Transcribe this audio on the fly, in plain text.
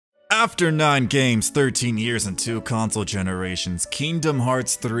After 9 games, 13 years, and 2 console generations, Kingdom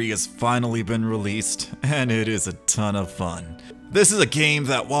Hearts 3 has finally been released, and it is a ton of fun. This is a game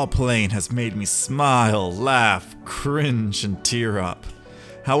that, while playing, has made me smile, laugh, cringe, and tear up.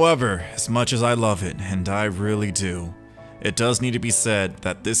 However, as much as I love it, and I really do, it does need to be said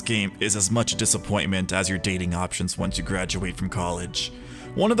that this game is as much a disappointment as your dating options once you graduate from college.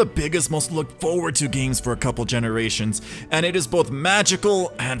 One of the biggest, most looked forward to games for a couple generations, and it is both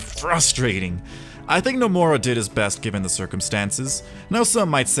magical and frustrating. I think Nomura did his best given the circumstances. Now some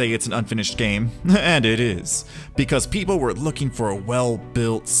might say it's an unfinished game, and it is, because people were looking for a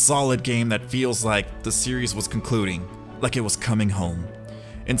well-built, solid game that feels like the series was concluding, like it was coming home.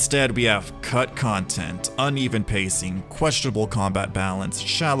 Instead, we have cut content, uneven pacing, questionable combat balance,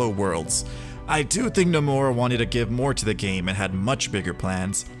 shallow worlds. I do think Nomura wanted to give more to the game and had much bigger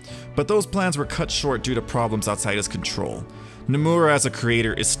plans, but those plans were cut short due to problems outside his control. Nomura as a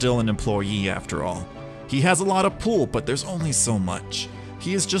creator is still an employee after all. He has a lot of pull, but there's only so much.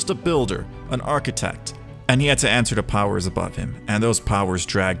 He is just a builder, an architect, and he had to answer to powers above him, and those powers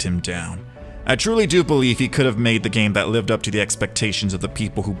dragged him down. I truly do believe he could have made the game that lived up to the expectations of the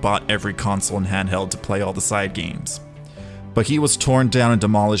people who bought every console and handheld to play all the side games. But he was torn down and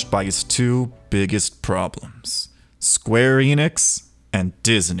demolished by his 2 biggest problems: Square Enix and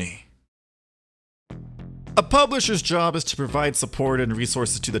Disney. A publisher's job is to provide support and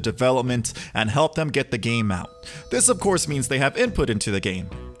resources to the development and help them get the game out. This of course means they have input into the game,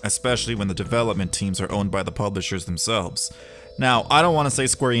 especially when the development teams are owned by the publishers themselves. Now, I don't want to say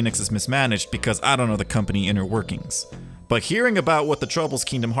Square Enix is mismanaged because I don't know the company inner workings. But hearing about what the troubles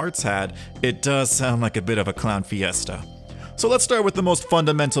Kingdom Hearts had, it does sound like a bit of a clown fiesta. So let's start with the most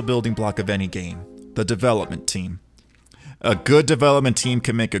fundamental building block of any game: the development team. A good development team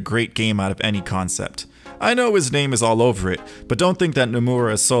can make a great game out of any concept. I know his name is all over it, but don't think that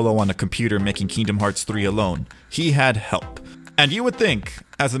Nomura is solo on a computer making Kingdom Hearts 3 alone. He had help. And you would think,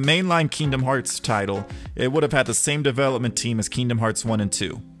 as a mainline Kingdom Hearts title, it would have had the same development team as Kingdom Hearts 1 and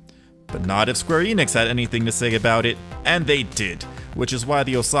 2. But not if Square Enix had anything to say about it, and they did, which is why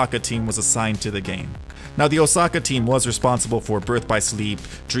the Osaka team was assigned to the game. Now, the Osaka team was responsible for Birth by Sleep,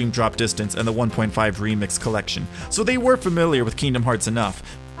 Dream Drop Distance, and the 1.5 Remix collection, so they were familiar with Kingdom Hearts enough.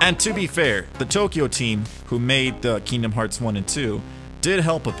 And to be fair, the Tokyo team, who made the Kingdom Hearts 1 and 2, did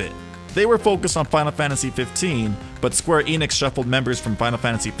help a bit. They were focused on Final Fantasy 15, but Square Enix shuffled members from Final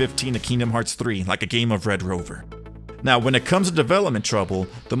Fantasy 15 to Kingdom Hearts 3 like a game of Red Rover. Now, when it comes to development trouble,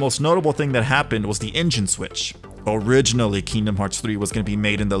 the most notable thing that happened was the engine switch. Originally, Kingdom Hearts 3 was going to be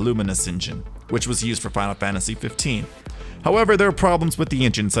made in the Luminous engine, which was used for Final Fantasy 15. However, there were problems with the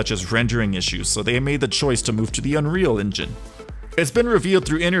engine such as rendering issues, so they made the choice to move to the Unreal engine. It's been revealed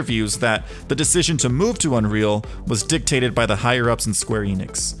through interviews that the decision to move to Unreal was dictated by the higher-ups in Square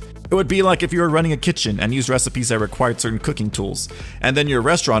Enix. It would be like if you were running a kitchen and used recipes that required certain cooking tools, and then your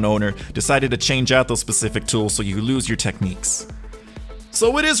restaurant owner decided to change out those specific tools so you lose your techniques.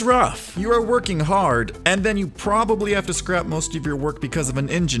 So it is rough. You are working hard, and then you probably have to scrap most of your work because of an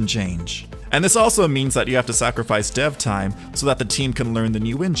engine change. And this also means that you have to sacrifice dev time so that the team can learn the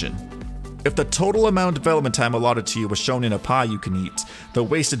new engine. If the total amount of development time allotted to you was shown in a pie you can eat, the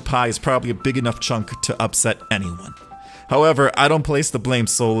wasted pie is probably a big enough chunk to upset anyone. However, I don't place the blame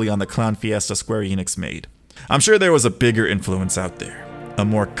solely on the clown fiesta Square Enix made. I'm sure there was a bigger influence out there, a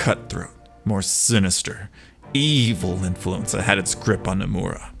more cutthroat, more sinister, evil influence that had its grip on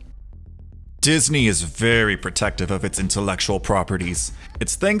Nomura. Disney is very protective of its intellectual properties.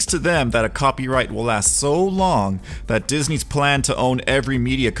 It's thanks to them that a copyright will last so long that Disney's plan to own every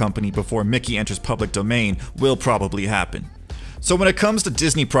media company before Mickey enters public domain will probably happen. So when it comes to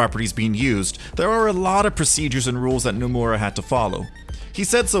Disney properties being used, there are a lot of procedures and rules that Nomura had to follow. He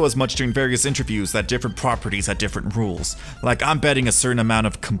said so as much during various interviews that different properties had different rules. Like, I'm betting a certain amount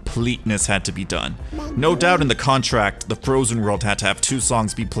of completeness had to be done. No doubt in the contract, the Frozen world had to have 2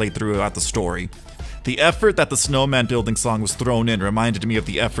 songs be played throughout the story. The effort that the snowman building song was thrown in reminded me of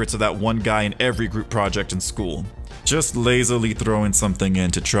the efforts of that one guy in every group project in school. Just lazily throwing something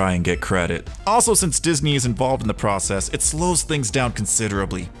in to try and get credit. Also, since Disney is involved in the process, it slows things down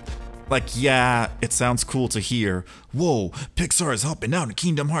considerably. Like, yeah, it sounds cool to hear, whoa, Pixar is helping out in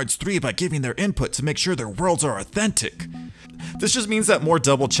Kingdom Hearts 3 by giving their input to make sure their worlds are authentic. This just means that more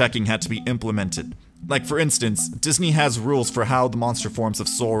double checking had to be implemented. Like, for instance, Disney has rules for how the monster forms of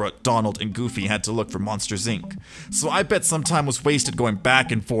Sora, Donald, and Goofy had to look for Monsters Inc. So I bet some time was wasted going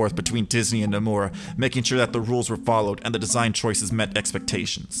back and forth between Disney and Nomura, making sure that the rules were followed and the design choices met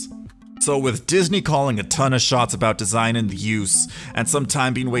expectations. So with Disney calling a ton of shots about design and the use, and some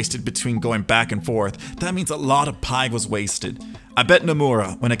time being wasted between going back and forth, that means a lot of pie was wasted. I bet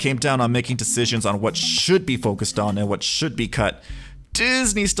Nomura, when it came down on making decisions on what should be focused on and what should be cut,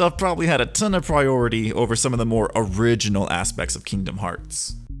 Disney stuff probably had a ton of priority over some of the more original aspects of Kingdom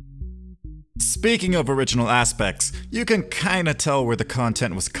Hearts. Speaking of original aspects, you can kinda tell where the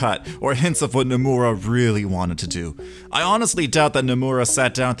content was cut, or hints of what Nomura really wanted to do. I honestly doubt that Nomura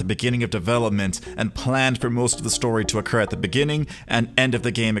sat down at the beginning of development and planned for most of the story to occur at the beginning and end of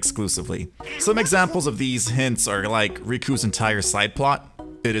the game exclusively. Some examples of these hints are like Riku's entire side plot.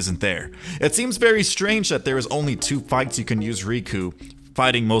 It isn't there. It seems very strange that there is only 2 fights you can use Riku,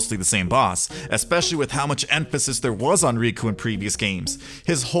 fighting mostly the same boss, especially with how much emphasis there was on Riku in previous games.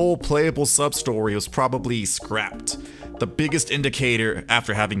 His whole playable sub-story was probably scrapped. The biggest indicator,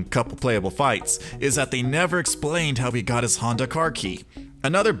 after having a couple playable fights, is that they never explained how he got his Honda car key.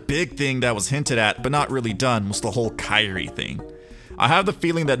 Another big thing that was hinted at but not really done was the whole Kairi thing. I have the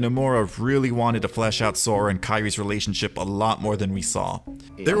feeling that Nomura really wanted to flesh out Sora and Kairi's relationship a lot more than we saw.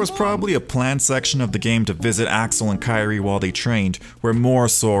 There was probably a planned section of the game to visit Axel and Kairi while they trained, where more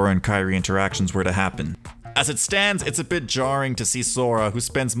Sora and Kairi interactions were to happen. As it stands, it's a bit jarring to see Sora, who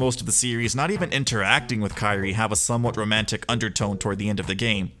spends most of the series not even interacting with Kairi, have a somewhat romantic undertone toward the end of the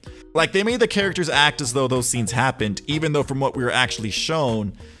game. Like, they made the characters act as though those scenes happened, even though from what we were actually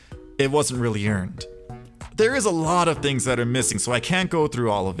shown, it wasn't really earned. There is a lot of things that are missing, so I can't go through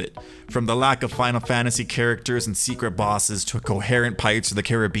all of it. From the lack of Final Fantasy characters and secret bosses to a coherent Pirates of the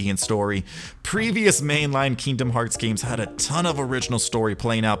Caribbean story, previous mainline Kingdom Hearts games had a ton of original story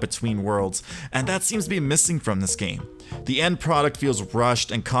playing out between worlds, and that seems to be missing from this game. The end product feels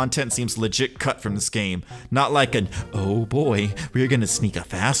rushed and content seems legit cut from this game. Not like an, oh boy, we're gonna sneak a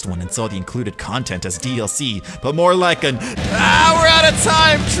fast one and sell the included content as DLC, but more like an, we're out of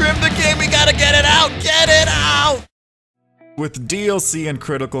time, trim the game, we gotta get it out, get it out! With DLC and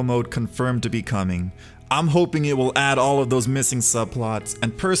critical mode confirmed to be coming, I'm hoping it will add all of those missing subplots,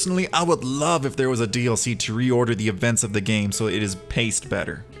 and personally, I would love if there was a DLC to reorder the events of the game so it is paced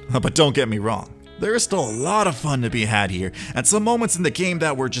better. But don't get me wrong. There is still a lot of fun to be had here, and some moments in the game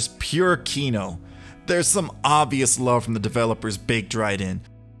that were just pure Kino. There's some obvious love from the developers baked right in.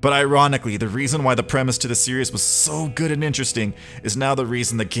 But ironically, the reason why the premise to the series was so good and interesting is now the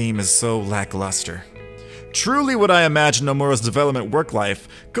reason the game is so lackluster. Truly what I imagine Nomura's development work life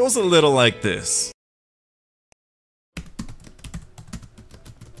goes a little like this.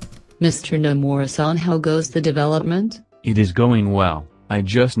 Mr. Nomura-san, how goes the development? It is going well, I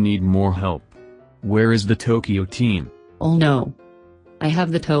just need more help. Where is the Tokyo team? Oh no. I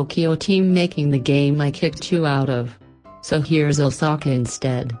have the Tokyo team making the game I kicked you out of. So here's Osaka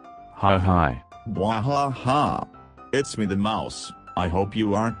instead. Hi. Wahaha. It's me, the mouse. I hope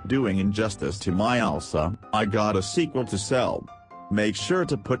you aren't doing injustice to my Elsa. I got a sequel to sell. Make sure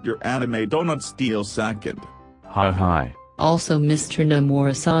to put your anime donut deal second. Hi. Also, Mr.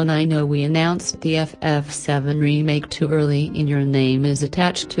 Nomura-san, I know we announced the FF7 remake too early and your name is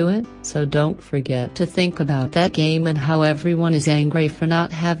attached to it, so don't forget to think about that game and how everyone is angry for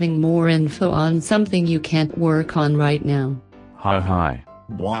not having more info on something you can't work on right now. Hi.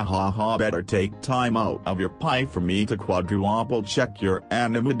 Wahaha, better take time out of your pie for me to quadruple check your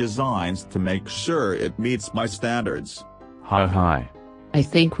anime designs to make sure it meets my standards. Hi. I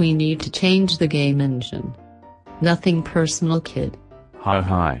think we need to change the game engine. Nothing personal, kid.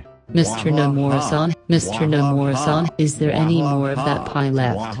 Hi. Mr. Nomura-san, is there any more of that pie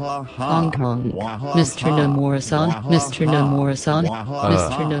left? Hong Kong. Mr. Nomura-san.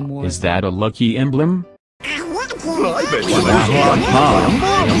 Is that a lucky emblem? Oh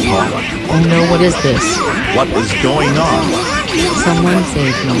no, what is this? What is going on? Someone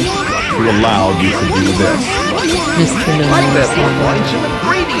save me. Who allowed you to do this? Mr. Nomura-san.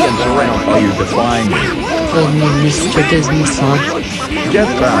 Are you defying me? Kill me, Mr. Disney-san. Get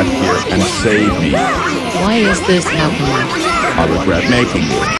back here and save me. Why is this happening? I regret making you.